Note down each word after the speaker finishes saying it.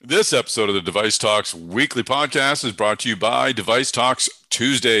This episode of the Device Talks weekly podcast is brought to you by Device Talks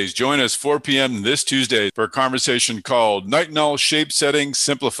Tuesdays. Join us 4 p.m. this Tuesday for a conversation called Nitinol Shape Setting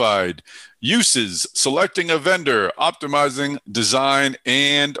Simplified. Uses, selecting a vendor, optimizing design,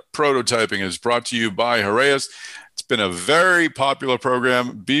 and prototyping is brought to you by Heraeus. It's been a very popular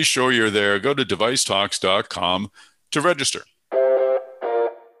program. Be sure you're there. Go to devicetalks.com to register. All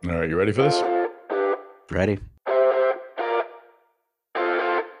right, you ready for this? Ready.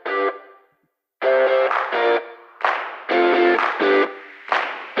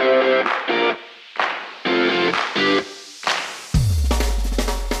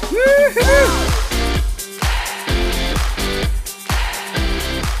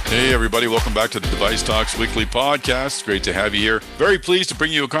 Hey, everybody. Welcome back to the Device Talks weekly podcast. Great to have you here. Very pleased to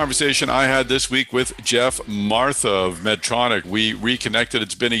bring you a conversation I had this week with Jeff Martha of Medtronic. We reconnected.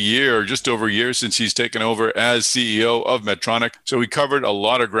 It's been a year, just over a year since he's taken over as CEO of Medtronic. So we covered a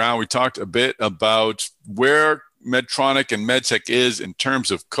lot of ground. We talked a bit about where Medtronic and MedTech is in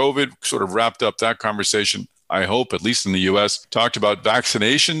terms of COVID, sort of wrapped up that conversation, I hope, at least in the US. Talked about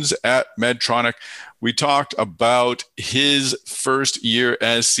vaccinations at Medtronic. We talked about his first year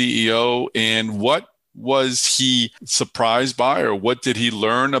as CEO and what was he surprised by, or what did he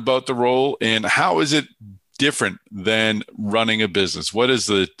learn about the role, and how is it different than running a business? What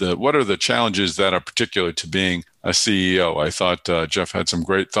is what are the challenges that are particular to being a CEO? I thought Jeff had some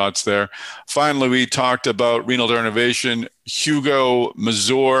great thoughts there. Finally, we talked about renal denervation, Hugo,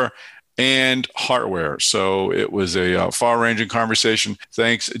 Mazor, and hardware. So it was a far-ranging conversation.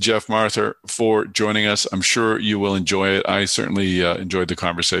 Thanks, Jeff Martha, for joining us. I'm sure you will enjoy it. I certainly enjoyed the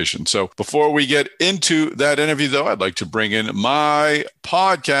conversation. So before we get into that interview, though, I'd like to bring in my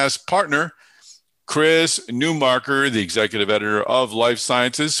podcast partner, Chris Newmarker, the executive editor of Life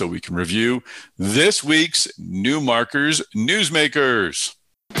Sciences, so we can review this week's Newmarker's Newsmakers.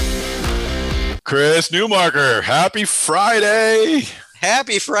 Chris Newmarker, happy Friday.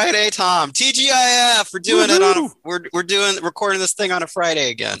 Happy Friday, Tom. TGIF. We're doing Woo-hoo. we're recording this thing on a Friday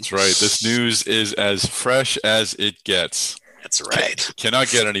again. That's right. This news is as fresh as it gets. That's right. Cannot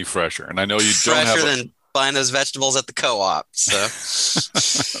get any fresher. And I know you Fresher don't have than buying those vegetables at the co-op. So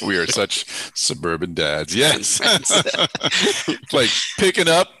we are such suburban dads. Yes. Like picking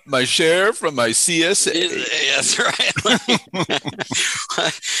up my share from my CSA. That's right.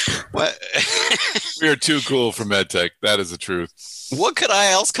 What? We are too cool for MedTech. That is the truth. What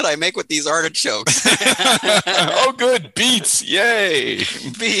else could I make with these artichokes? Oh, good. Beets. Yay.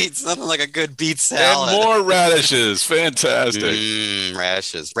 Beets. Nothing like a good beet salad. And more radishes. Fantastic.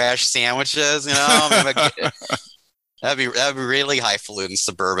 Radishes. Rash sandwiches, you know. That'd be really highfalutin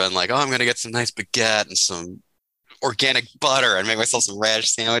suburban. Like, I'm going to get some nice baguette and some organic butter and make myself some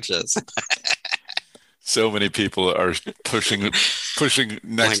radish sandwiches. So many people are pushing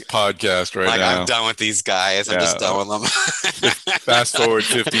next podcast right now. I'm done with these guys. I'm just done with them. Fast forward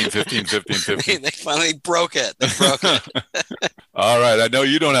 15. They finally broke it. All right. I know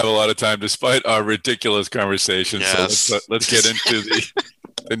you don't have a lot of time despite our ridiculous conversation. Yes. So let's get into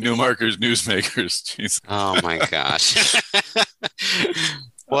the Newmarker's Newsmakers. Jeez. Oh, my gosh.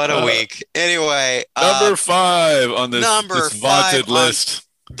 What a week. Anyway. Number 5 on this vaunted list.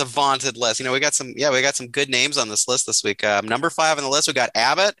 The vaunted list. You know, we got some good names on this list this week. Number 5 on the list, we got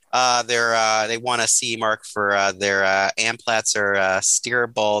Abbott. They won a CE mark for their Amplatzer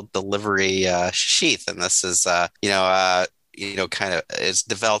steerable delivery sheath, and this is kind of is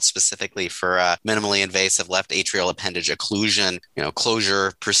developed specifically for minimally invasive left atrial appendage occlusion,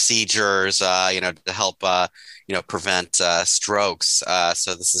 closure procedures, to help prevent strokes.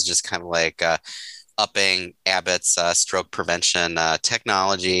 So this is just kind of like upping Abbott's stroke prevention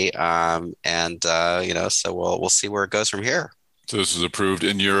technology, so we'll see where it goes from here. So this is approved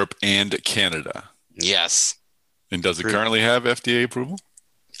in Europe and Canada. Yes. And does it currently have FDA approval?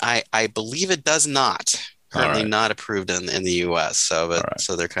 I believe it does not. Currently not approved in the U.S. So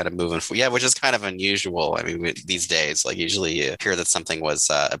they're kind of moving for which is kind of unusual. I mean, these days, like usually you hear that something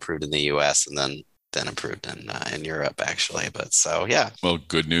was approved in the U.S. and then approved in Europe, actually. But so, yeah. Well,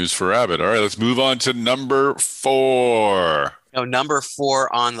 good news for Abbott. All right, let's move on to number 4. Number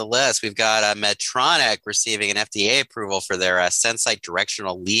 4 on the list, we've got Medtronic receiving an FDA approval for their SenSight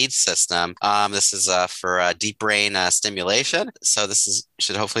directional lead system. This is for deep brain stimulation. So this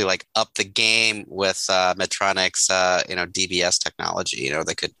should hopefully up the game with Medtronic's DBS technology.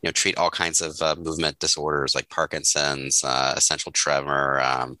 They could treat all kinds of movement disorders like Parkinson's, essential tremor,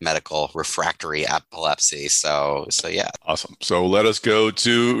 medical refractory epilepsy. So yeah. Awesome. So let us go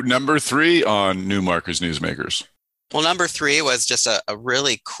to number 3 on Newmarker's Newsmakers. Well, number three was just a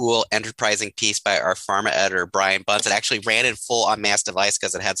really cool, enterprising piece by our pharma editor, Brian Bunce. It actually ran in full on Mass Device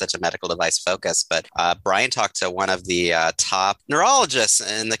because it had such a medical device focus. But Brian talked to one of the top neurologists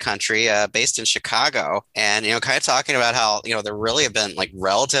in the country based in Chicago. And, kind of talking about how, there really have been like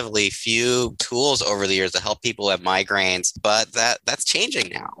relatively few tools over the years to help people who have migraines. But that's changing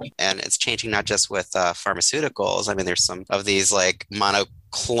now. And it's changing not just with pharmaceuticals. I mean, there's some of these like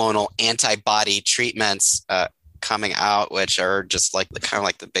monoclonal antibody treatments coming out, which are just like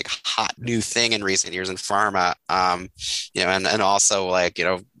the big hot new thing in recent years in pharma, and also like,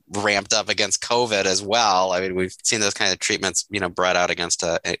 ramped up against COVID as well. I mean, we've seen those kind of treatments, brought out against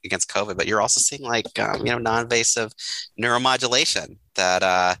COVID, but you're also seeing like, non-invasive neuromodulation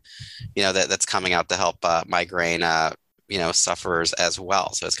that's coming out to help migraine, sufferers as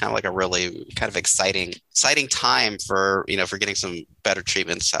well. So it's kind of like a really kind of exciting time for getting some better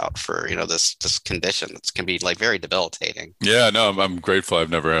treatments out for, this condition that can be like very debilitating. Yeah, no, I'm grateful. I've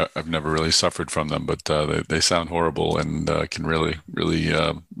never really suffered from them, but they sound horrible and can really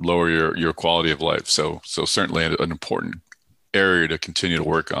lower your quality of life. So certainly an important area to continue to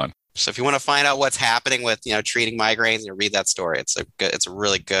work on. So if you want to find out what's happening with, treating migraines, read that story. It's a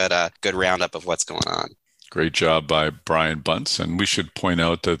really good roundup of what's going on. Great job by Brian Bunce. And we should point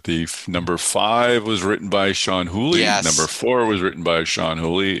out that the number 5 was written by Sean Hooley. Yes. Number 4 was written by Sean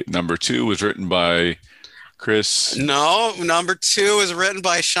Hooley. Number 2 was written by Chris. No, number 2 is written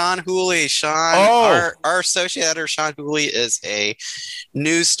by Sean Hooley. Our associate editor, Sean Hooley, is a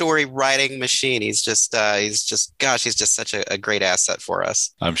news story writing machine. He's just such a great asset for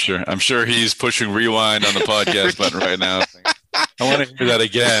us. I'm sure he's pushing rewind on the podcast button right now. I want to hear that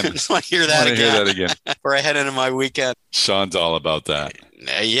again. I want to hear that again. Before I head into my weekend. Sean's all about that.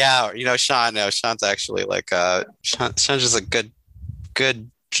 Yeah, Sean. No, Sean's actually like Sean's just a good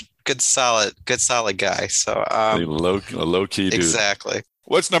solid guy. So a low key dude. Exactly.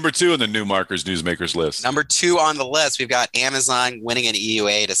 What's number 2 on the New Markers Newsmakers list? Number 2 on the list, we've got Amazon winning an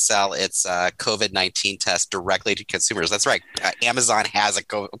EUA to sell its COVID-19 test directly to consumers. That's right. Amazon has of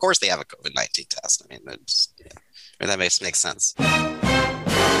course they have a COVID-19 test. I mean, that makes sense.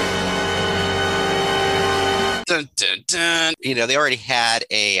 Dun, dun, dun. They already had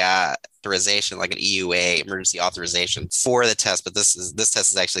a authorization, like an EUA, emergency authorization for the test, but this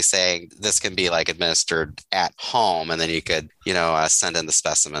test is actually saying this can be like administered at home, and then you could, send in the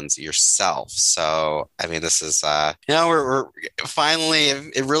specimens yourself. So, I mean, this is, we're finally,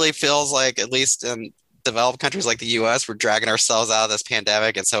 it really feels like, at least in developed countries like the US, we're dragging ourselves out of this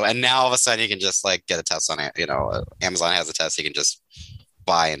pandemic. And now all of a sudden you can just like get a test on it. Amazon has a test you can just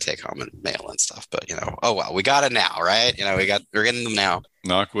buy and take home and mail and stuff. But, oh, well, we got it now, right? We're getting them now.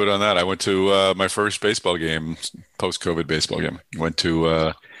 Knock wood on that. I went to my first baseball game, post-COVID baseball game. Went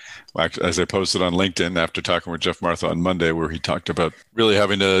to, as I posted on LinkedIn after talking with Jeff Martha on Monday, where he talked about really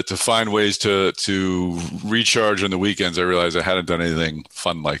having to find ways to recharge on the weekends. I realized I hadn't done anything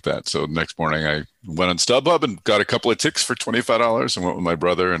fun like that. So the next morning I went on StubHub and got a couple of ticks for $25 and went with my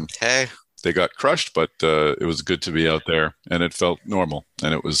brother, and they got crushed, but it was good to be out there, and it felt normal,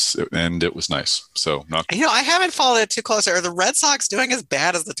 and it was nice. So I haven't followed it too close. Are the Red Sox doing as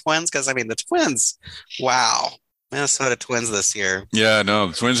bad as the Twins? Because I mean, the Twins, wow. Minnesota Twins this year. Yeah, no,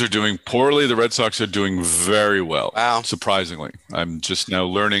 the Twins are doing poorly. The Red Sox are doing very well. Wow. Surprisingly. I'm just now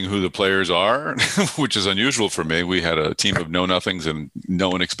learning who the players are, which is unusual for me. We had a team of know-nothings and no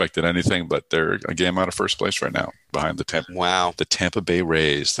one expected anything, but they're a game out of first place right now behind the Tampa Bay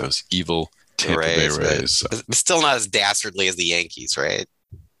Rays, those evil Tampa Bay Rays. But still not as dastardly as the Yankees, right?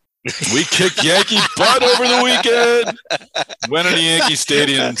 We kicked Yankee butt over the weekend. Went into Yankee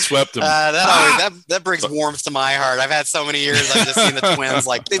Stadium and swept them. That brings warmth to my heart. I've had so many years I've just seen the Twins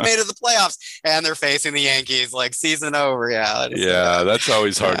like they made it to the playoffs and they're facing the Yankees like season over. Yeah, that's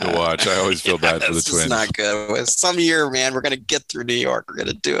always hard to watch. I always feel bad for the Twins. It's not good. Some year, man, we're gonna get through New York. We're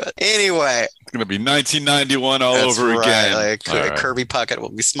gonna do it anyway. It's gonna be 1991 all over again. Like Kirby Puckett will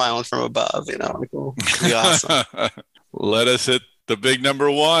be smiling from above. It'll be awesome. Let us hit the big number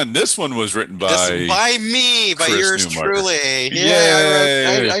 1. This one was written by me, by Chris yours Newmarker. Truly.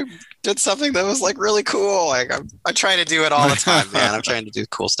 Yeah, I did something that was like really cool. Like I try to do it all the time, man. I'm trying to do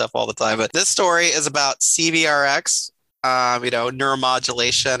cool stuff all the time. But this story is about CVRX,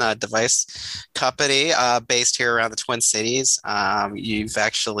 neuromodulation device company based here around the Twin Cities. You've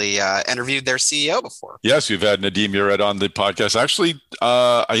actually interviewed their CEO before. Yes, we've had Nadim Yared on the podcast. Actually,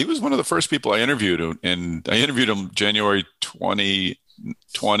 he was one of the first people I interviewed, and I interviewed him January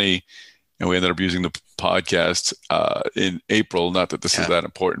 2020, and we ended up using the podcast in April. Not that this is that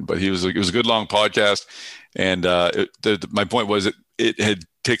important, but it was a good long podcast. And my point was it had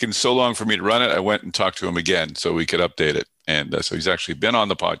taken so long for me to run it, I went and talked to him again so we could update it. And so he's actually been on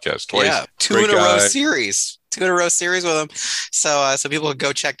the podcast twice. Yeah, two in a row series with him. So people can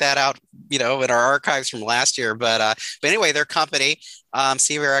go check that out, in our archives from last year. But anyway, their company,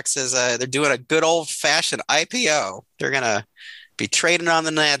 CVRX, is they're doing a good old fashioned IPO. They're gonna be trading on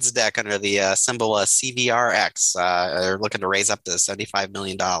the NASDAQ under the symbol CVRX. They're looking to raise up to $75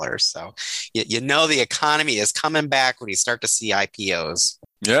 million. So the economy is coming back when you start to see IPOs.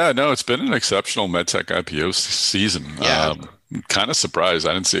 Yeah, no, it's been an exceptional medtech IPO season. Yeah. Kind of surprised.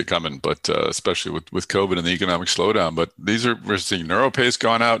 I didn't see it coming, but especially with COVID and the economic slowdown. But we're seeing NeuroPace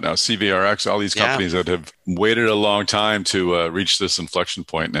gone out, now CVRX, all these companies that have waited a long time to reach this inflection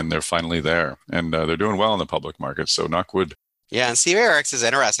point, and they're finally there. And they're doing well in the public market. So knock wood. Yeah, and CVRX is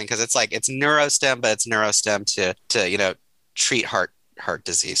interesting because it's neurostem, but it's neurostem to treat heart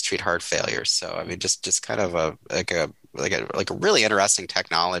disease, treat heart failure. So I mean, just kind of a really interesting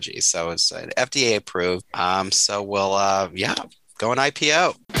technology. So it's FDA approved. So we'll go an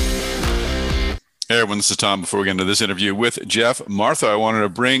IPO. Hey everyone, this is Tom. Before we get into this interview with Jeff Martha, I wanted to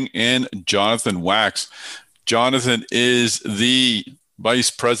bring in Jonathan Wax. Jonathan is the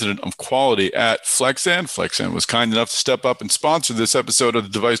Vice President of Quality at Flexan. Flexan was kind enough to step up and sponsor this episode of the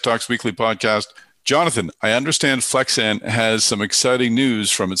Device Talks Weekly podcast. Jonathan, I understand Flexan has some exciting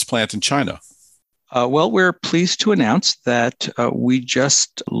news from its plant in China. Well, we're pleased to announce that we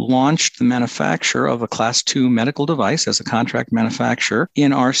just launched the manufacture of a Class 2 medical device as a contract manufacturer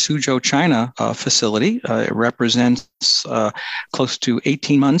in our Suzhou, China facility. It represents close to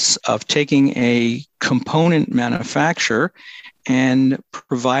 18 months of taking a component manufacturer and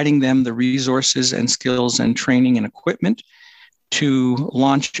providing them the resources and skills and training and equipment to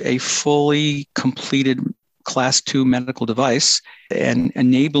launch a fully completed Class 2 medical device and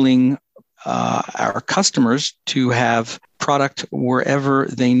enabling our customers to have product wherever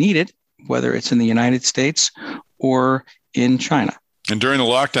they need it, whether it's in the United States or in China. And during the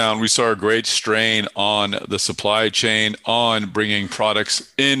lockdown, we saw a great strain on the supply chain, on bringing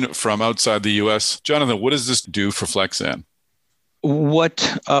products in from outside the U.S. Jonathan, what does this do for Flexan?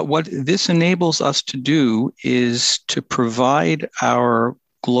 What this enables us to do is to provide our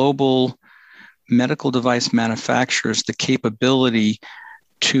global medical device manufacturers the capability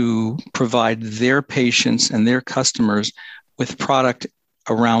to provide their patients and their customers with product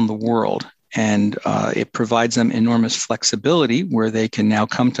around the world. And it provides them enormous flexibility where they can now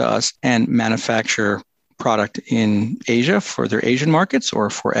come to us and manufacture product in Asia for their Asian markets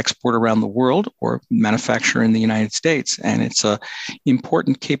or for export around the world or manufacture in the United States. And it's an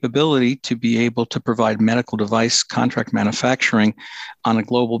important capability to be able to provide medical device contract manufacturing on a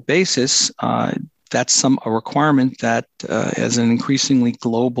global basis. That's a requirement that as an increasingly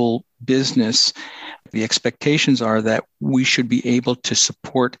global business, the expectations are that we should be able to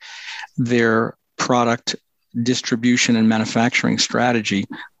support their product distribution and manufacturing strategy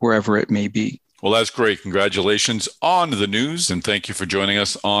wherever it may be. Well, that's great. Congratulations on the news. And thank you for joining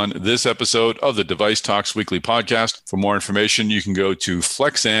us on this episode of the Device Talks Weekly podcast. For more information, you can go to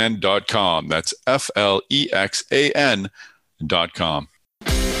flexan.com. That's FLEXAN.com.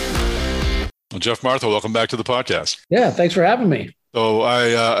 Well, Jeff Martha, welcome back to the podcast. Yeah, thanks for having me. So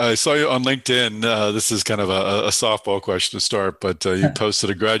I saw you on LinkedIn. This is kind of a softball question to start, but you posted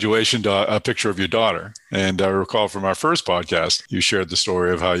a graduation a picture of your daughter. And I recall from our first podcast, you shared the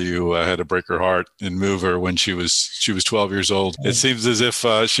story of how you had to break her heart and move her when she was 12 years old. It seems as if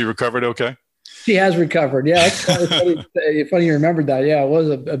she recovered okay. She has recovered. Yeah, it's funny you remembered that. Yeah, it was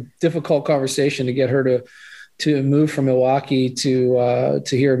a difficult conversation to get her to move from Milwaukee to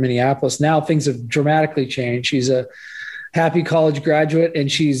here in Minneapolis. Now things have dramatically changed. She's a happy college graduate, and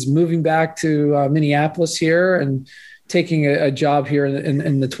she's moving back to Minneapolis here and taking a job here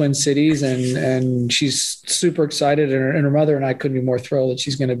in the Twin Cities. And she's super excited, and her mother and I couldn't be more thrilled that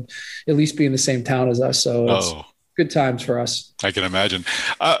she's going to at least be in the same town as us. So it's good times for us. I can imagine.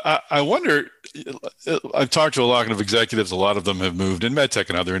 I wonder, I've talked to a lot of executives. A lot of them have moved in medtech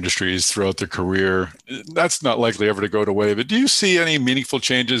and other industries throughout their career. That's not likely ever to go away. But do you see any meaningful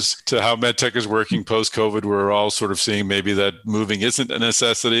changes to how medtech is working post-COVID? We're all sort of seeing maybe that moving isn't a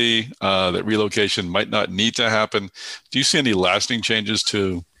necessity, that relocation might not need to happen. Do you see any lasting changes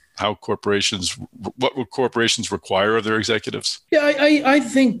to what corporations require of their executives? Yeah, I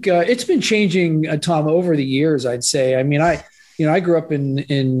think it's been changing, Tom, over the years, I'd say. I mean, I grew up in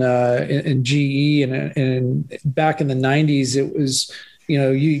GE, and back in the 90s, it was,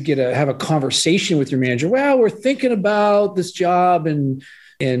 you get to have a conversation with your manager. Well, we're thinking about this job in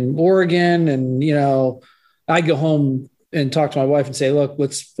Oregon, and I go home and talk to my wife and say, look,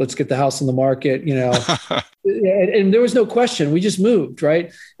 let's get the house on the market, and there was no question. We just moved.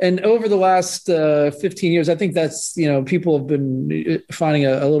 Right. And over the last 15 years, I think that's, people have been finding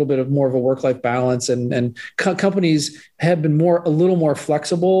a little bit of more of a work-life balance, and companies have been a little more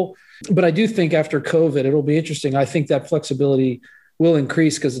flexible. But I do think after COVID, it'll be interesting. I think that flexibility will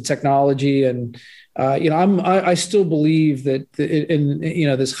increase because of technology. And, I still believe that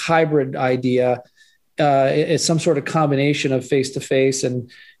this hybrid idea, it's some sort of combination of face-to-face, and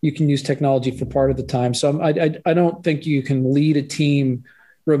you can use technology for part of the time. So I don't think you can lead a team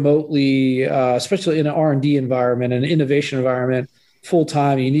remotely, especially in an R&D environment, an innovation environment, full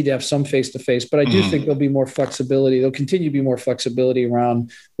time. You need to have some face-to-face, but I do think there'll be more flexibility. There'll continue to be more flexibility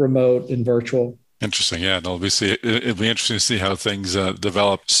around remote and virtual. Interesting. Yeah. No, it'll be interesting to see how things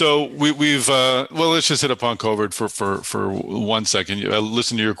develop. So we've let's just hit upon COVID for 1 second. I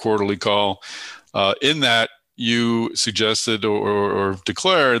listened to your quarterly call. In that, you suggested or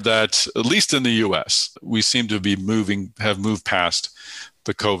declared that at least in the U.S., we seem to be have moved past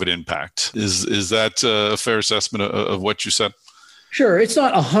the COVID impact. Is that a fair assessment of what you said? Sure. It's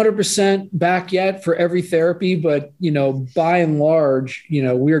not 100% back yet for every therapy, but, by and large,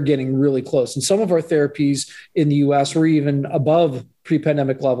 we're getting really close. And some of our therapies in the US were even above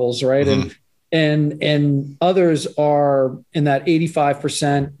pre-pandemic levels, right? Mm-hmm. And others are in that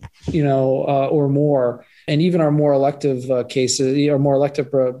 85%, or more. And even our more elective cases, or more elective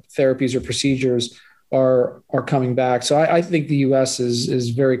therapies or procedures are coming back. So I think the US is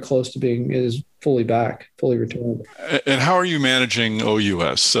very close to being fully back, fully returned. And how are you managing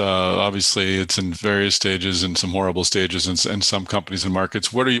OUS? Obviously, it's in various stages and some horrible stages in some companies and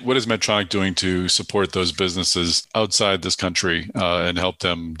markets. What is Medtronic doing to support those businesses outside this country and help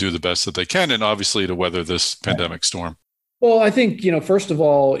them do the best that they can, and obviously to weather this pandemic storm? Well, I think, first of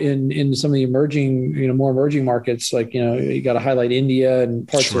all, in some of the emerging, more emerging markets, like, you got to highlight India and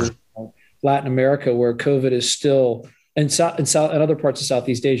parts of Latin America, where COVID is still, and other parts of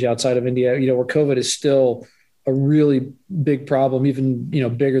Southeast Asia outside of India, where COVID is still a really big problem, even,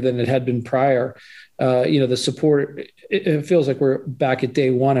 bigger than it had been prior. The support, it feels like we're back at day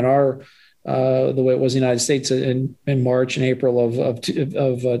one in the way it was in the United States in March and April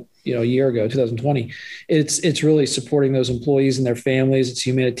of a year ago, 2020. It's really supporting those employees and their families. It's a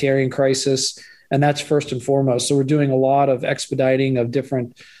humanitarian crisis, and that's first and foremost. So we're doing a lot of expediting of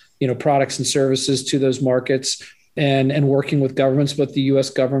different, products and services to those markets, and working with governments, both the U.S.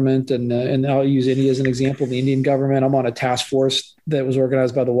 government and I'll use India as an example, the Indian government. I'm on a task force that was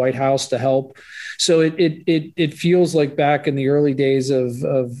organized by the White House to help. So it feels like back in the early days of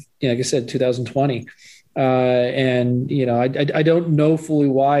like I said, 2020. I don't know fully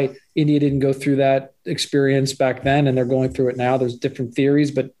why India didn't go through that experience back then, and they're going through it now. There's different theories,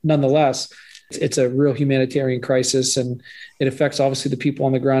 but nonetheless, it's a real humanitarian crisis, and it affects obviously the people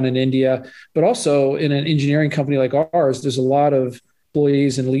on the ground in India, but also in an engineering company like ours, there's a lot of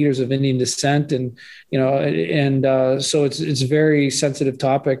employees and leaders of Indian descent, and so it's a very sensitive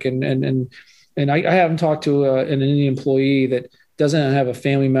topic, and I haven't talked to an Indian employee that doesn't have a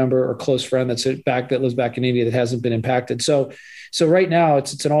family member or close friend that lives back in India that hasn't been impacted. So right now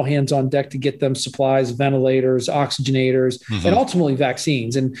it's an all hands on deck to get them supplies, ventilators, oxygenators, mm-hmm. and ultimately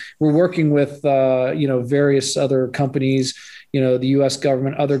vaccines. And we're working with, various other companies, the U.S.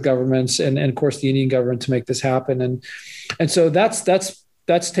 government, other governments, and of course the Indian government to make this happen. And so that's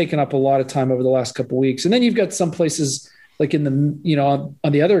taken up a lot of time over the last couple of weeks. And then you've got some places like in the,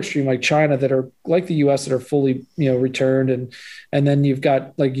 on the other extreme, like China, that are like the US, that are fully, returned. And then you've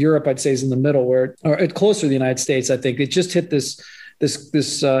got like Europe, I'd say, is in the middle, or it's closer to the United States. I think it just hit this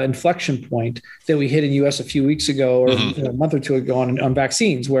inflection point that we hit in US a few weeks ago, or mm-hmm. a month or two ago on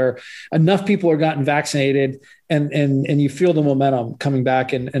vaccines, where enough people are gotten vaccinated, and you feel the momentum coming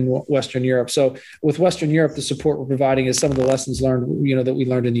back in Western Europe. So with Western Europe, the support we're providing is some of the lessons learned, that we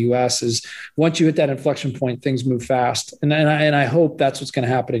learned in the US, is once you hit that inflection point, things move fast. And I hope that's what's going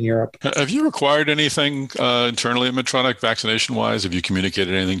to happen in Europe. Have you required anything internally at Medtronic vaccination wise? Have you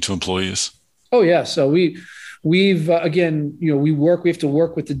communicated anything to employees? Oh yeah. So we've again, we have to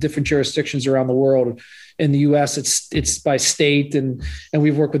work with the different jurisdictions around the world. In the U.S., it's by state, and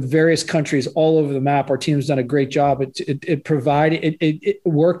we've worked with various countries all over the map. Our team's done a great job at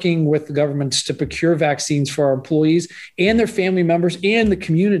working with the governments to procure vaccines for our employees and their family members and the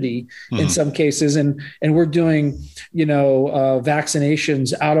community, mm-hmm. in some cases. And we're doing,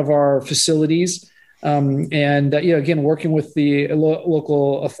 vaccinations out of our facilities. Again, working with the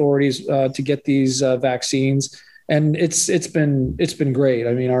local authorities to get these vaccines, and it's been great.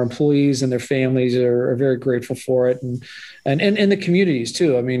 I mean, our employees and their families are very grateful for it, and the communities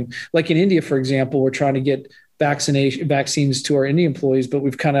too. I mean, like in India, for example, we're trying to get vaccines to our Indian employees, but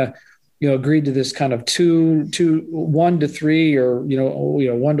we've kind of, agreed to this kind of 1 to 3 or,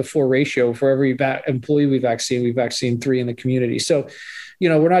 1 to 4 ratio for every employee we vaccine 3 in the community. So,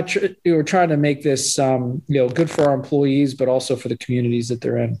 we're trying to make this, good for our employees, but also for the communities that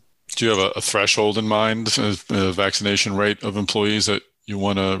they're in. Do you have a threshold in mind, a vaccination rate of employees that you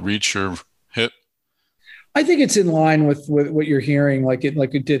want to reach or hit? I think it's in line with what you're hearing. Like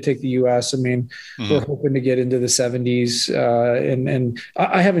it did take the U.S. I mean, we're hoping to get into the 70s, and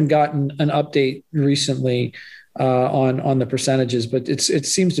I haven't gotten an update recently on the percentages, but it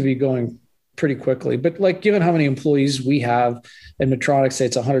seems to be going pretty quickly. But like, given how many employees we have in Medtronic, say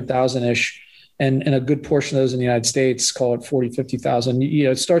it's 100,000 ish, and a good portion of those in the United States, call it 40, 50,000.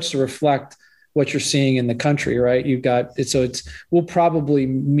 It starts to reflect what you're seeing in the country, right? You've got it, so we'll probably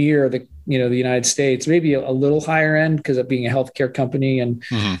mirror the United States, maybe a little higher end because of being a healthcare company and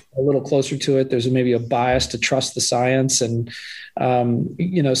a little closer to it. There's maybe a bias to trust the science, and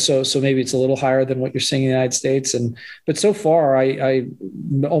so maybe it's a little higher than what you're seeing in the United States. But so far, I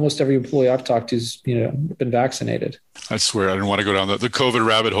almost every employee I've talked to has been vaccinated. I swear I didn't want to go down the COVID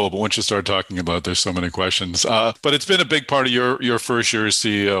rabbit hole, but once you start talking about it, there's so many questions. But it's been a big part of your first year as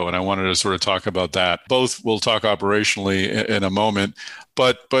CEO, and I wanted to sort of talk about that. Both we'll talk operationally in a moment,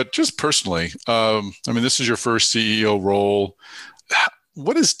 but just personally, this is your first CEO role.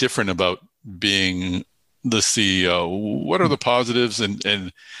 What is different about being the CEO? What are the positives,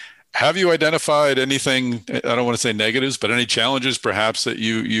 and have you identified anything? I don't want to say negatives, but any challenges perhaps that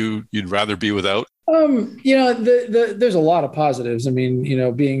you'd rather be without? There's a lot of positives. I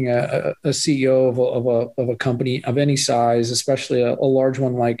mean, being a CEO of a company of any size, especially a large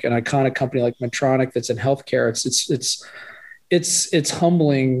one like an iconic company like Medtronic that's in healthcare, it's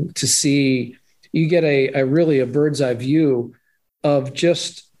humbling to see. You get a really bird's eye view of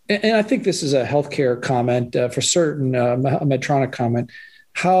just, and I think this is a healthcare comment for certain, a Medtronic comment,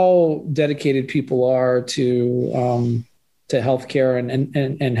 how dedicated people are to healthcare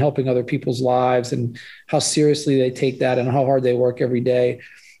and helping other people's lives, and how seriously they take that and how hard they work every day.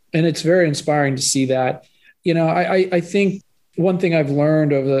 And it's very inspiring to see that. I think one thing I've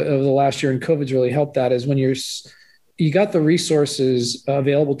learned over the last year, and COVID's really helped that, is when you got the resources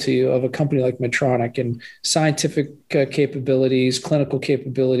available to you of a company like Medtronic, and scientific capabilities, clinical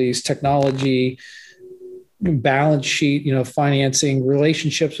capabilities, technology, balance sheet, financing,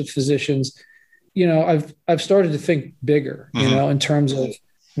 relationships with physicians. I've started to think bigger, in terms of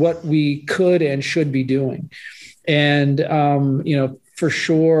what we could and should be doing. And, for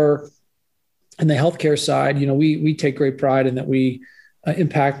sure, in the healthcare side, we take great pride in that we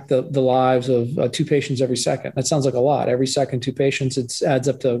impact the lives of 2 patients every second. That sounds like a lot. Every second, 2 patients, it adds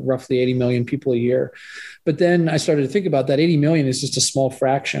up to roughly 80 million people a year. But then I started to think about that 80 million is just a small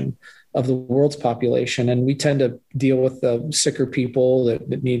fraction of the world's population. And we tend to deal with the sicker people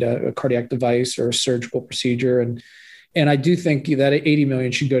that need a cardiac device or a surgical procedure. And I do think that 80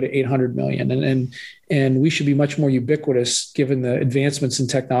 million should go to 800 million. And we should be much more ubiquitous given the advancements in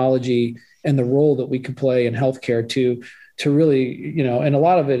technology and the role that we could play in healthcare to really, and a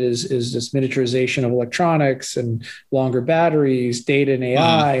lot of it is this miniaturization of electronics and longer batteries, data and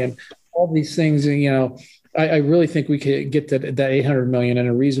AI, and all these things. I really think we could get that 800 million in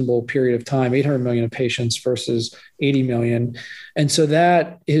a reasonable period of time, 800 million of patients versus 80 million. And so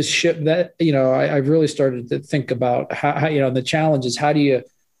that is I've really started to think about how the challenge is, how do you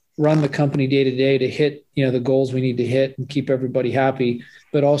run the company day to day to hit, the goals we need to hit and keep everybody happy,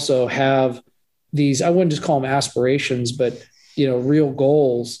 but also have these, I wouldn't just call them aspirations, but, real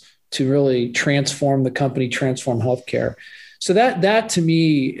goals to really transform the company, transform healthcare. So that to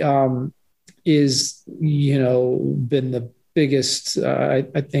me, is, been the biggest, I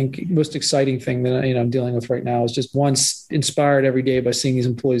think most exciting thing that, I'm dealing with right now, is just once inspired every day by seeing these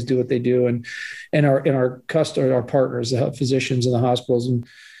employees do what they do, and our customer, our partners, the physicians in the hospitals,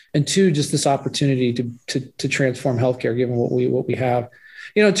 and 2, just this opportunity to transform healthcare, given what we have.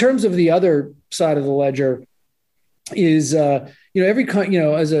 In terms of the other side of the ledger is, every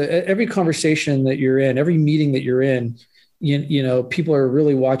conversation that you're in, every meeting that you're in, people are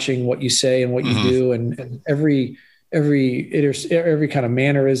really watching what you say and what you do, and every kind of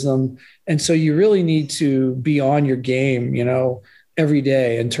mannerism. And so you really need to be on your game, every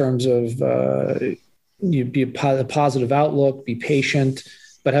day, in terms of, you be a positive outlook, be patient,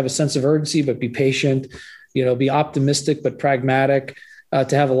 but have a sense of urgency, but be patient, be optimistic, but pragmatic,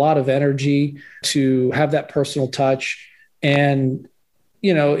 to have a lot of energy, to have that personal touch. And,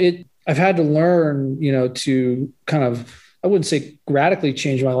 I've had to learn, to kind of, I wouldn't say radically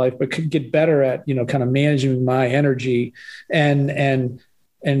change my life, but could get better at, kind of managing my energy and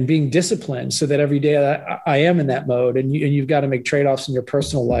and being disciplined so that every day I am in that mode. And you've got to make trade-offs in your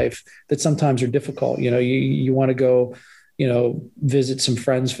personal life that sometimes are difficult. You want to go, visit some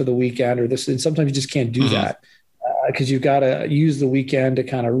friends for the weekend or this, and sometimes you just can't do that because you've got to use the weekend to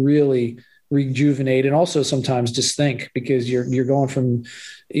kind of really rejuvenate and also sometimes just think because you're going from,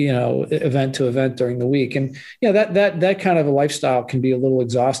 event to event during the week. And that kind of a lifestyle can be a little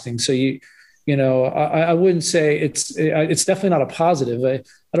exhausting. So I wouldn't say it's definitely not a positive. I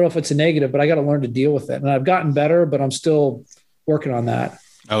don't know if it's a negative, but I got to learn to deal with it. And I've gotten better, but I'm still working on that.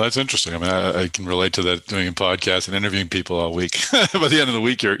 Oh, that's interesting. I mean, I can relate to that doing a podcast and interviewing people all week. By the end of the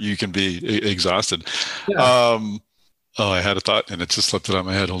week, you can be exhausted. Yeah. I had a thought and it just slipped out of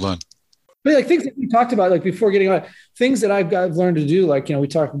my head. Hold on. But like things that we talked about, like before getting on, things that I've learned to do, like, we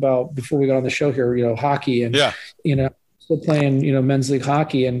talked about before we got on the show here, hockey and, still playing, men's league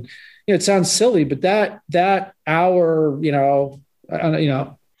hockey. And, it sounds silly, but that hour,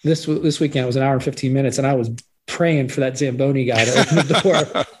 this weekend was an hour and 15 minutes and I was praying for that Zamboni guy to open the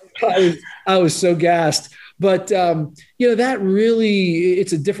door. I was so gassed, but that really,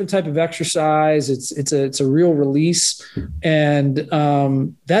 it's a different type of exercise. It's a real release. And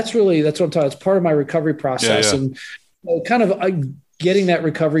that's what I'm talking. It's part of my recovery process and kind of getting that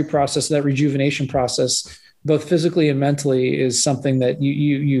recovery process, that rejuvenation process, both physically and mentally, is something that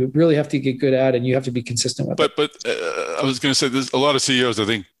you really have to get good at and you have to be consistent with. But I was going to say there's a lot of CEOs, I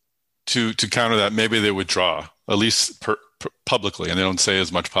think, to counter that, maybe they withdraw at least publicly, and they don't say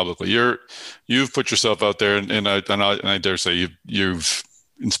as much publicly. You've put yourself out there, and I dare say you've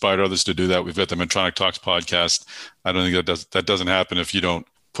inspired others to do that. We've got the Medtronic Talks podcast. I don't think that doesn't happen if you don't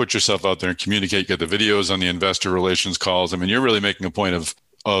put yourself out there and communicate. Get the videos on the investor relations calls. I mean, you're really making a point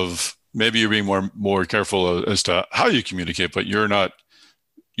of maybe you're being more careful as to how you communicate, but you're not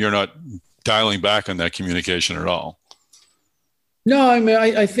dialing back on that communication at all. No, I mean,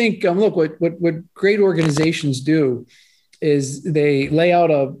 I think look, what great organizations do is they lay out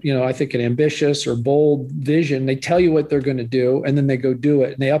I think an ambitious or bold vision. They tell you what they're going to do, and then they go do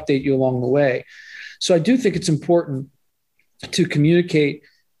it, and they update you along the way. So I do think it's important to communicate.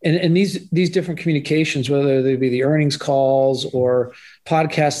 And these different communications, whether they be the earnings calls or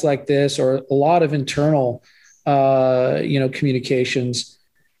podcasts like this, or a lot of internal, communications,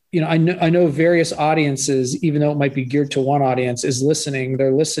 I know various audiences, even though it might be geared to one audience, is listening.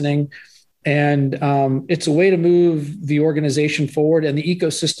 They're listening, and it's a way to move the organization forward and the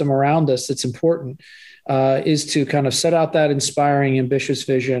ecosystem around us. That's important, is to kind of set out that inspiring, ambitious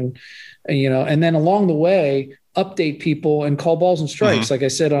vision, and then along the way, update people and call balls and strikes. Mm-hmm. Like I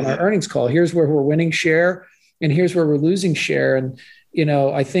said on our earnings call, here's where we're winning share and here's where we're losing share. And,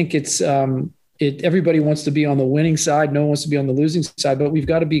 I think it's, everybody wants to be on the winning side. No one wants to be on the losing side, but we've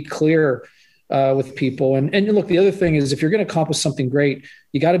got to be clear with people. And look, the other thing is if you're going to accomplish something great,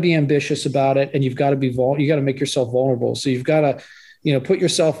 you got to be ambitious about it, and you've got to be you got to make yourself vulnerable. So you've got to, put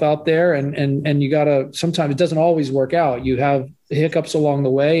yourself out there, and you got to, sometimes it doesn't always work out. You have hiccups along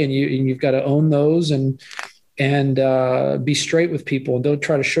the way, and you've got to own those and be straight with people and don't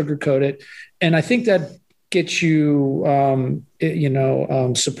try to sugarcoat it. And I think that gets you,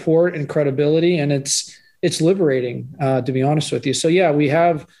 support and credibility, and it's liberating, to be honest with you. So yeah, we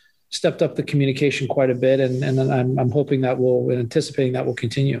have stepped up the communication quite a bit, and I'm hoping that anticipating that will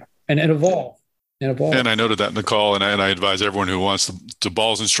continue and evolve. And I noted that in the call, and I advise everyone who wants to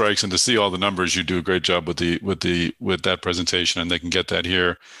balls and strikes and to see all the numbers. You do a great job with that presentation, and they can get that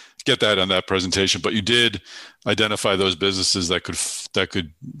here. Get that on that presentation, but you did identify those businesses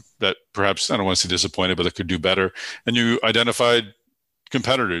that perhaps, I don't want to say disappointed, but that could do better. And you identified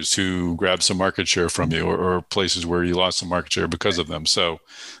competitors who grabbed some market share from you, or places where you lost some market share because of them. So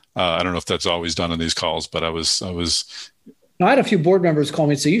I don't know if that's always done on these calls, but I had a few board members call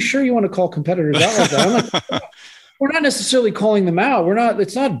me and say, "You sure you want to call competitors out like that?" I'm like, we're not necessarily calling them out.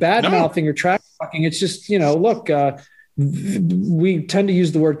 It's not bad mouthing or trash talking. It's just, look, we tend to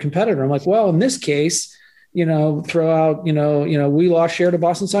use the word competitor. I'm like, well, in this case, throw out, we lost share to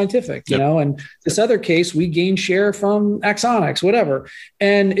Boston Scientific, and this other case, we gained share from Axonics, whatever.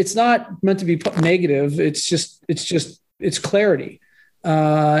 And it's not meant to be negative. It's clarity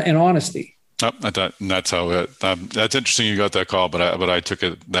and honesty. That's how that's interesting. You got that call, but I took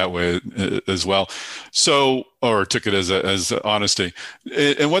it that way as well. So, or took it as honesty.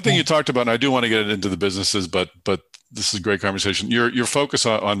 And one thing you talked about, and I do want to get into the businesses, but this is a great conversation. Your focus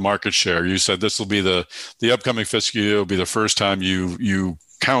on market share. You said this will be the upcoming fiscal year will be the first time you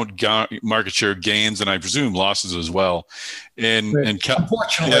count market share gains, and I presume losses as well.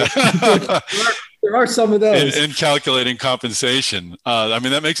 Unfortunately. There are some of those. In calculating compensation.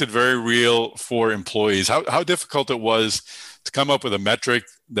 That makes it very real for employees. How difficult it was to come up with a metric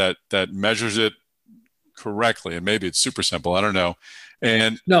that measures it correctly. And maybe it's super simple, I don't know.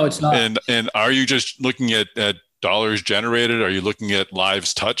 And no, it's not. And are you just looking at dollars generated? Are you looking at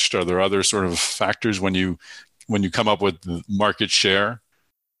lives touched? Are there other sort of factors when you come up with market share?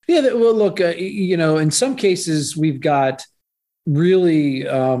 Yeah, well, look, in some cases we've got really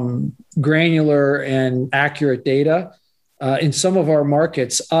granular and accurate data. In some of our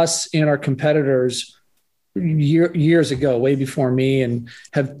markets, us and our competitors years ago, way before me, and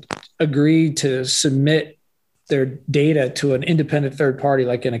have agreed to submit their data to an independent third party,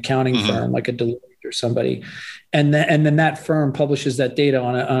 like an accounting firm, like a Deloitte or somebody. And then that firm publishes that data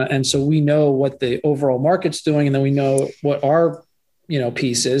on it. And so we know what the overall market's doing, and then we know what our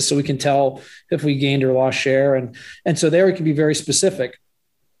piece is, so we can tell if we gained or lost share. And so there we can be very specific.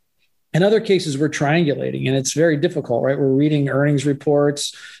 In other cases, we're triangulating, and it's very difficult, right? We're reading earnings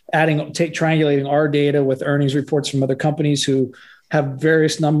reports, triangulating our data with earnings reports from other companies who have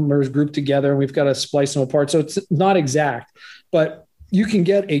various numbers grouped together, and we've got to splice them apart. So it's not exact, but you can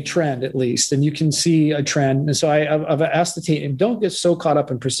get a trend at least, and you can see a trend. And so I've asked the team, don't get so caught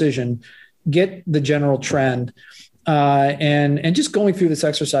up in precision, get the general trend. And just going through this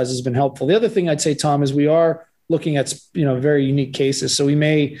exercise has been helpful. The other thing I'd say, Tom, is we are looking at, very unique cases. So we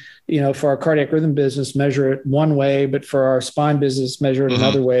may, for our cardiac rhythm business, measure it one way, but for our spine business, measure it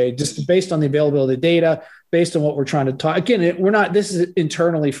another way, just based on the availability of data, based on what we're trying to talk. Again, this is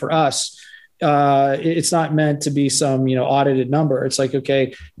internally for us. It's not meant to be some, audited number. It's like,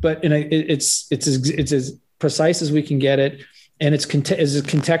 okay, but it's as precise as we can get it. And it's as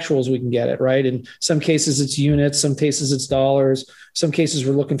contextual as we can get it, right? In some cases, it's units. Some cases, it's dollars. Some cases,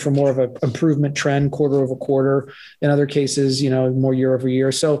 we're looking for more of an improvement trend quarter over quarter. In other cases, more year over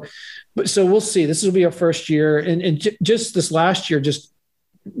year. So we'll see. This will be our first year. And just this last year,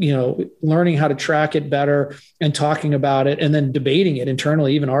 learning how to track it better and talking about it, and then debating it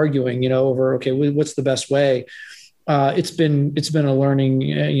internally, even arguing, over, okay, what's the best way? It's been a learning,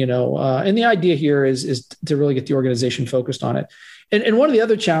 and the idea here is to really get the organization focused on it. And one of the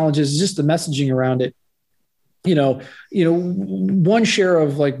other challenges is just the messaging around it. One share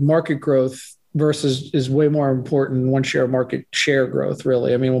of like market growth versus is way more important than one share of market share growth,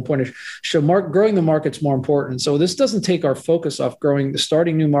 really. I mean, one point is growing the market's more important. So this doesn't take our focus off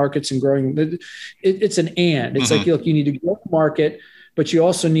starting new markets and growing. It's an and. It's like, look, you need to grow the market, but you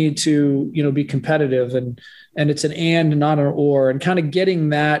also need to, be competitive, and it's an and, not an or, and kind of getting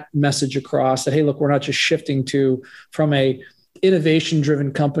that message across that, hey, look, we're not just shifting from a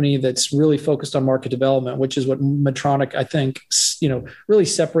innovation-driven company that's really focused on market development, which is what Medtronic, I think, really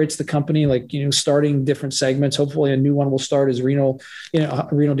separates the company. Like, starting different segments. Hopefully, a new one will start as renal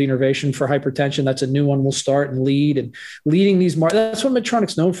denervation for hypertension. That's a new one we'll start and leading these markets. That's what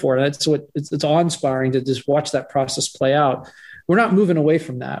Medtronic's known for. That's what it's awe-inspiring to just watch that process play out. We're not moving away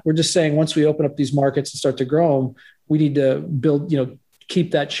from that. We're just saying once we open up these markets and start to grow them, we need to build,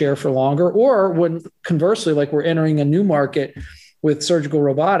 keep that share for longer. Or when conversely, like we're entering a new market with surgical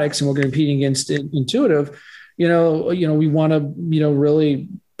robotics and we're going to compete against Intuitive, we want to, really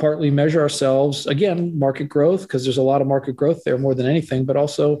partly measure ourselves, again, market growth, because there's a lot of market growth there more than anything, but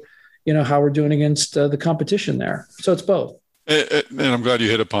also, how we're doing against the competition there. So it's both. And I'm glad you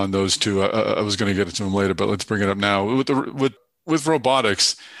hit upon those two. I was going to get to them later, but let's bring it up now. With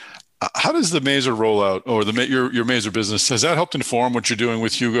robotics, how does the Mazor rollout, or your Mazor business, has that helped inform what you're doing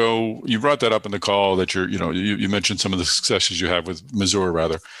with Hugo? You brought that up in the call that you mentioned some of the successes you have with Mazor,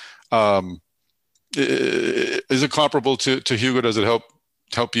 rather. Is it comparable to Hugo? Does it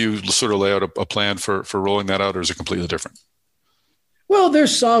help you sort of lay out a plan for rolling that out, or is it completely different? Well,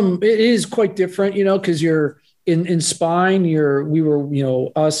 it is quite different, because you're in spine, we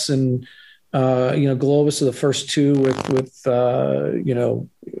were, us and Globus are the first two with there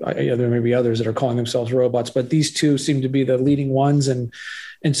may be others that are calling themselves robots, but these two seem to be the leading ones. And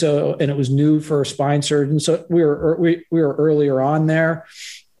it was new for spine surgeons. So we were earlier on there,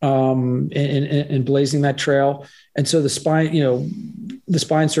 in blazing that trail. And so the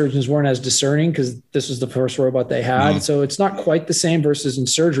spine surgeons weren't as discerning because this was the first robot they had. So it's not quite the same versus in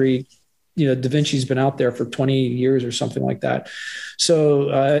surgery. Da Vinci's been out there for 20 years or something like that.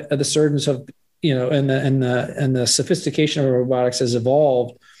 So the surgeons have, and the sophistication of robotics has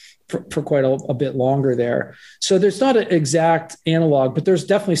evolved for quite a bit longer there. So there's not an exact analog, but there's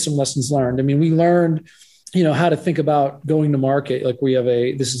definitely some lessons learned. I mean, we learned, how to think about going to market. Like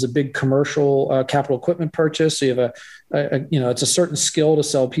this is a big commercial capital equipment purchase. So you have it's a certain skill to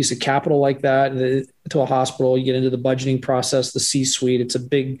sell a piece of capital like that to a hospital. You get into the budgeting process, the C-suite. It's a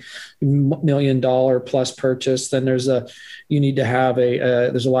big $1 million plus purchase. Then you need to have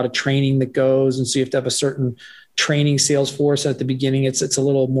there's a lot of training that goes. And so you have to have a certain training sales force at the beginning. It's a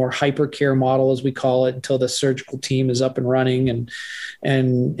little more hypercare model, as we call it, until the surgical team is up and running, and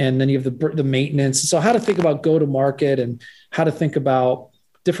then you have the maintenance. So how to think about go to market and how to think about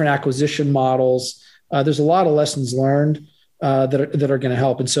different acquisition models. There's a lot of lessons learned that are going to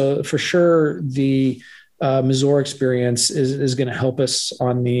help. And so for sure, the Mazor experience is going to help us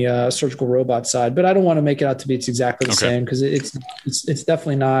on the surgical robot side, but I don't want to make it out to be it's exactly the same, because it's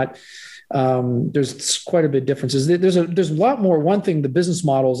definitely not. There's quite a bit of differences. There's a lot more. One thing, the business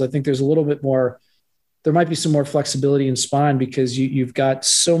models, I think there's a little bit more. There might be some more flexibility in spine because you've got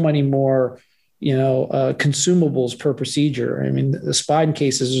so many more, consumables per procedure. I mean, the spine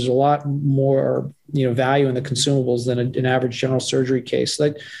cases, there's a lot more, value in the consumables than an average general surgery case.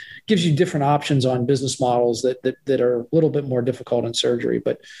 That gives you different options on business models that are a little bit more difficult in surgery,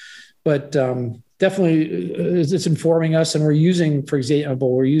 but definitely it's informing us. And we're using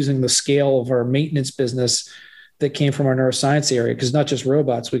the scale of our maintenance business that came from our neuroscience area, because not just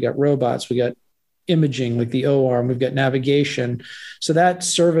robots, we got imaging, like the O-arm, we've got navigation. So that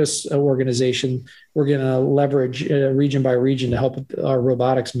service organization, we're going to leverage region by region to help with our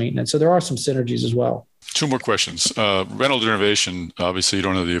robotics maintenance. So there are some synergies as well. Two more questions. Renal denervation, obviously you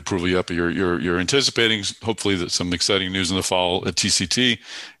don't have the approval yet, but you're anticipating hopefully that some exciting news in the fall at TCT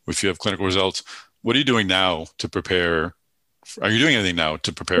if you have clinical results. What are you doing now to prepare? Are you doing anything now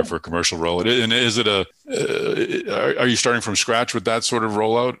to prepare for a commercial rollout? And is it are you starting from scratch with that sort of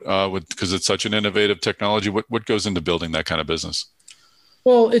rollout? Because it's such an innovative technology. What goes into building that kind of business?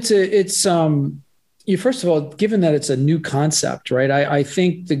 Well, it's you first of all, given that it's a new concept, right? I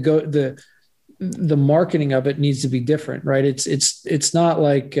think the marketing of it needs to be different, right? It's not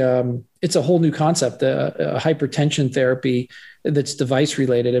like it's a whole new concept, a hypertension therapy that's device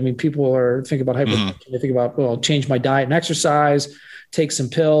related. I mean, people are thinking about hypertension. They think about, change my diet and exercise, take some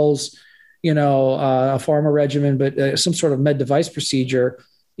pills, a pharma regimen, but some sort of med device procedure,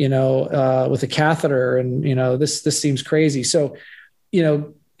 with a catheter. And, this seems crazy. So,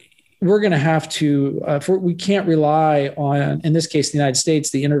 we're going to have to, we can't rely on, in this case, the United States,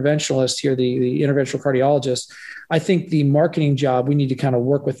 the interventionalist here, the interventional cardiologist. I think the marketing job, we need to kind of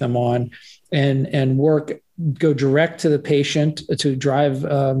work with them on and go direct to the patient to drive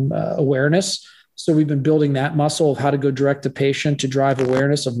awareness. So we've been building that muscle of how to go direct to patient to drive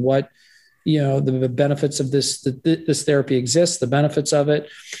awareness of what, the benefits of this therapy exists, the benefits of it,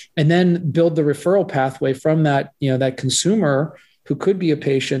 and then build the referral pathway from that, that consumer who could be a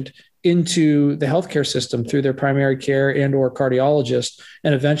patient into the healthcare system through their primary care and or cardiologist,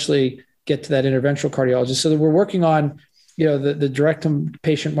 and eventually get to that interventional cardiologist. So that we're working on, the direct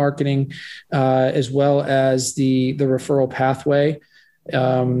patient marketing, as well as the referral pathway,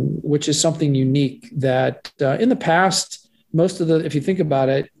 which is something unique that in the past, if you think about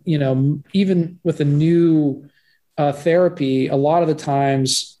it, even with a new therapy, a lot of the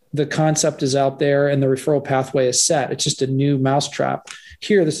times the concept is out there and the referral pathway is set. It's just a new mousetrap.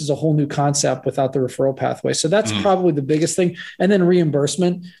 Here, this is a whole new concept without the referral pathway. So that's probably the biggest thing. And then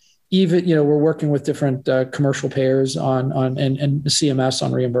reimbursement. Even, we're working with different commercial payers and CMS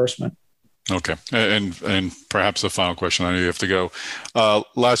on reimbursement. Okay. And perhaps the final question, I know you have to go.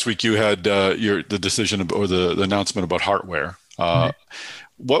 Last week you had the decision or the announcement about Heartware.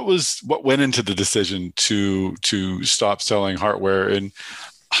 What went into the decision to stop selling Heartware, and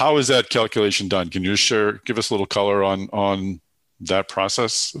how is that calculation done? Can you just give us a little color on that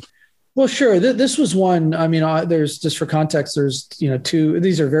process? Well, sure. This was one. I mean, there's, just for context, there's two.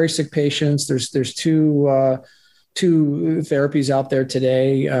 These are very sick patients. There's two therapies out there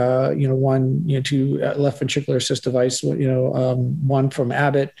today. Two left ventricular assist device. One from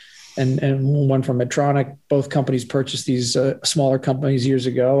Abbott and one from Medtronic. Both companies purchased these smaller companies years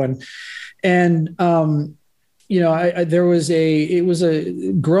ago, and there was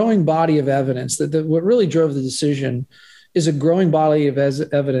a growing body of evidence that what really drove the decision is a growing body of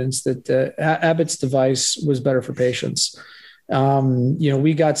evidence that Abbott's device was better for patients.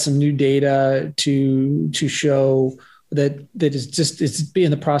 We got some new data to show that it's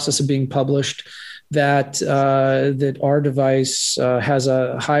in the process of being published, that our device has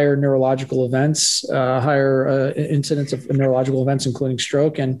a higher neurological events, higher incidence of neurological events, including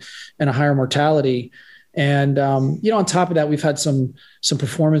stroke, and a higher mortality. And, on top of that, we've had some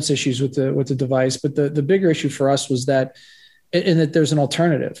performance issues with the device, but the bigger issue for us was that there's an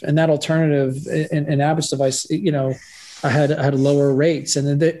alternative, and that alternative in Abbott's device, had lower rates,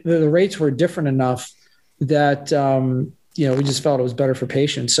 and the rates were different enough that, we just felt it was better for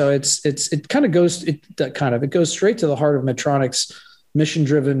patients. So it goes straight to the heart of Medtronic's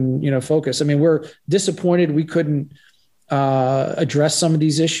mission-driven, focus. I mean, we're disappointed we couldn't address some of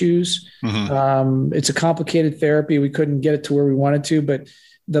these issues. It's a complicated therapy. We couldn't get it to where we wanted to, but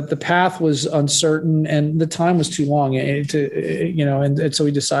the path was uncertain and the time was too long and so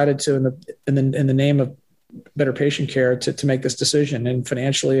we decided to, in the name of better patient care, to make this decision. And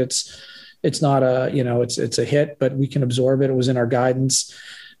financially it's not it's a hit, but we can absorb it. It was in our guidance,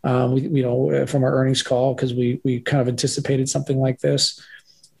 from our earnings call, because we kind of anticipated something like this.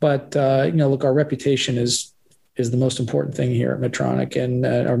 But look, our reputation is the most important thing here at Medtronic, and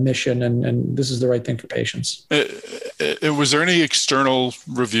our mission, and this is the right thing for patients. Was there any external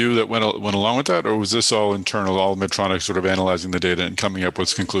review that went along with that, or was this all internal, all Medtronic sort of analyzing the data and coming up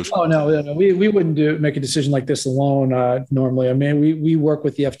with conclusions? Oh, no. We wouldn't make a decision like this alone normally. I mean, we work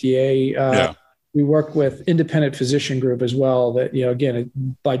with the FDA. We work with independent physician group as well. That again,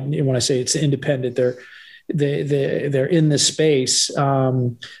 when I say it's independent, they're in this space,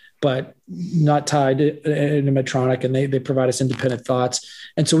 but not tied into Medtronic, and they provide us independent thoughts.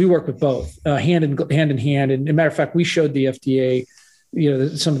 And so we work with both hand in hand. And as a matter of fact, we showed the FDA,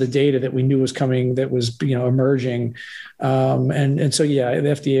 some of the data that we knew was coming, that was, emerging. And so, the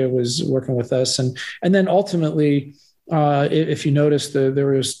FDA was working with us. And then ultimately, if you notice, there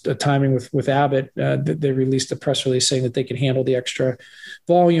was a timing with Abbott, they released a press release saying that they could handle the extra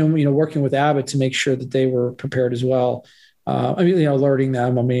volume, working with Abbott to make sure that they were prepared as well. Alerting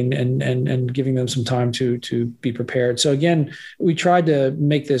them, and giving them some time to be prepared. So again, we tried to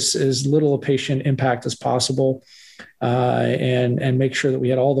make this as little a patient impact as possible, and make sure that we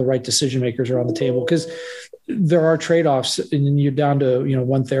had all the right decision makers around the table, because there are trade-offs, and you're down to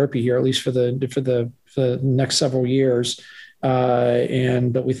one therapy here, at least for the next several years.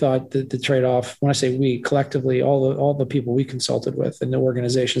 But we thought that the trade-off, when I say we, collectively, all the people we consulted with and the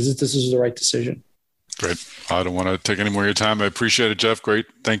organizations, that this is the right decision. Great. I don't want to take any more of your time. I appreciate it, Jeff. Great.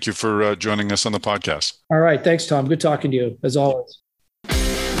 Thank you for joining us on the podcast. All right. Thanks, Tom. Good talking to you, as always.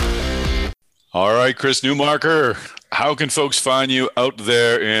 All right, Chris Newmarker, how can folks find you out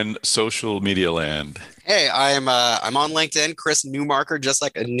there in social media land? Hey, I'm on LinkedIn, Chris Newmarker, just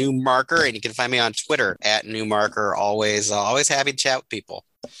like a new marker, and you can find me on Twitter at Newmarker. Always happy to chat with people.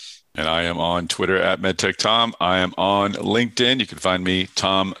 And I am on Twitter at MedTechTom. I am on LinkedIn. You can find me,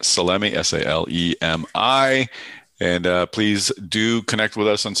 Tom Salemi, Salemi. And please do connect with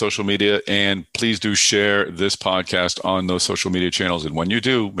us on social media, and please do share this podcast on those social media channels. And when you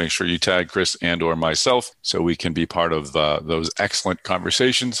do, make sure you tag Chris and or myself so we can be part of those excellent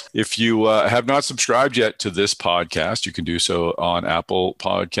conversations. If you have not subscribed yet to this podcast, you can do so on Apple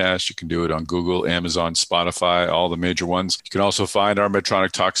Podcasts. You can do it on Google, Amazon, Spotify, all the major ones. You can also find our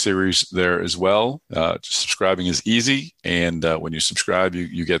Medtronic Talk series there as well. Subscribing is easy. And when you subscribe,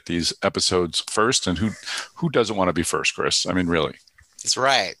 you get these episodes first. And who doesn't want to be first, Chris? I mean, really. That's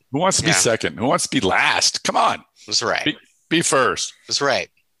right. Who wants to be second? Who wants to be last? Come on. That's right. Be first. That's right.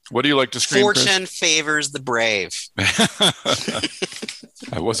 What do you like to scream, Fortune Chris? Favors the brave.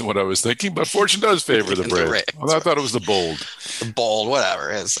 That wasn't what I was thinking, but fortune does favor the brave. Well, I thought it was the bold. The bold, whatever.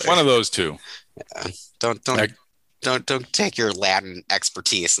 It's one of those two. Yeah. Don't take your Latin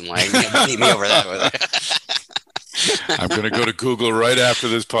expertise and beat me over that with it. I'm going to go to Google right after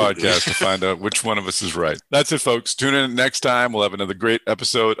this podcast to find out which one of us is right. That's it, folks. Tune in next time. We'll have another great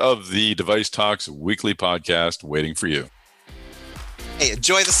episode of the Device Talks weekly podcast waiting for you. Hey,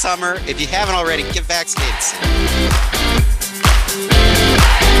 enjoy the summer. If you haven't already, get vaccinated soon.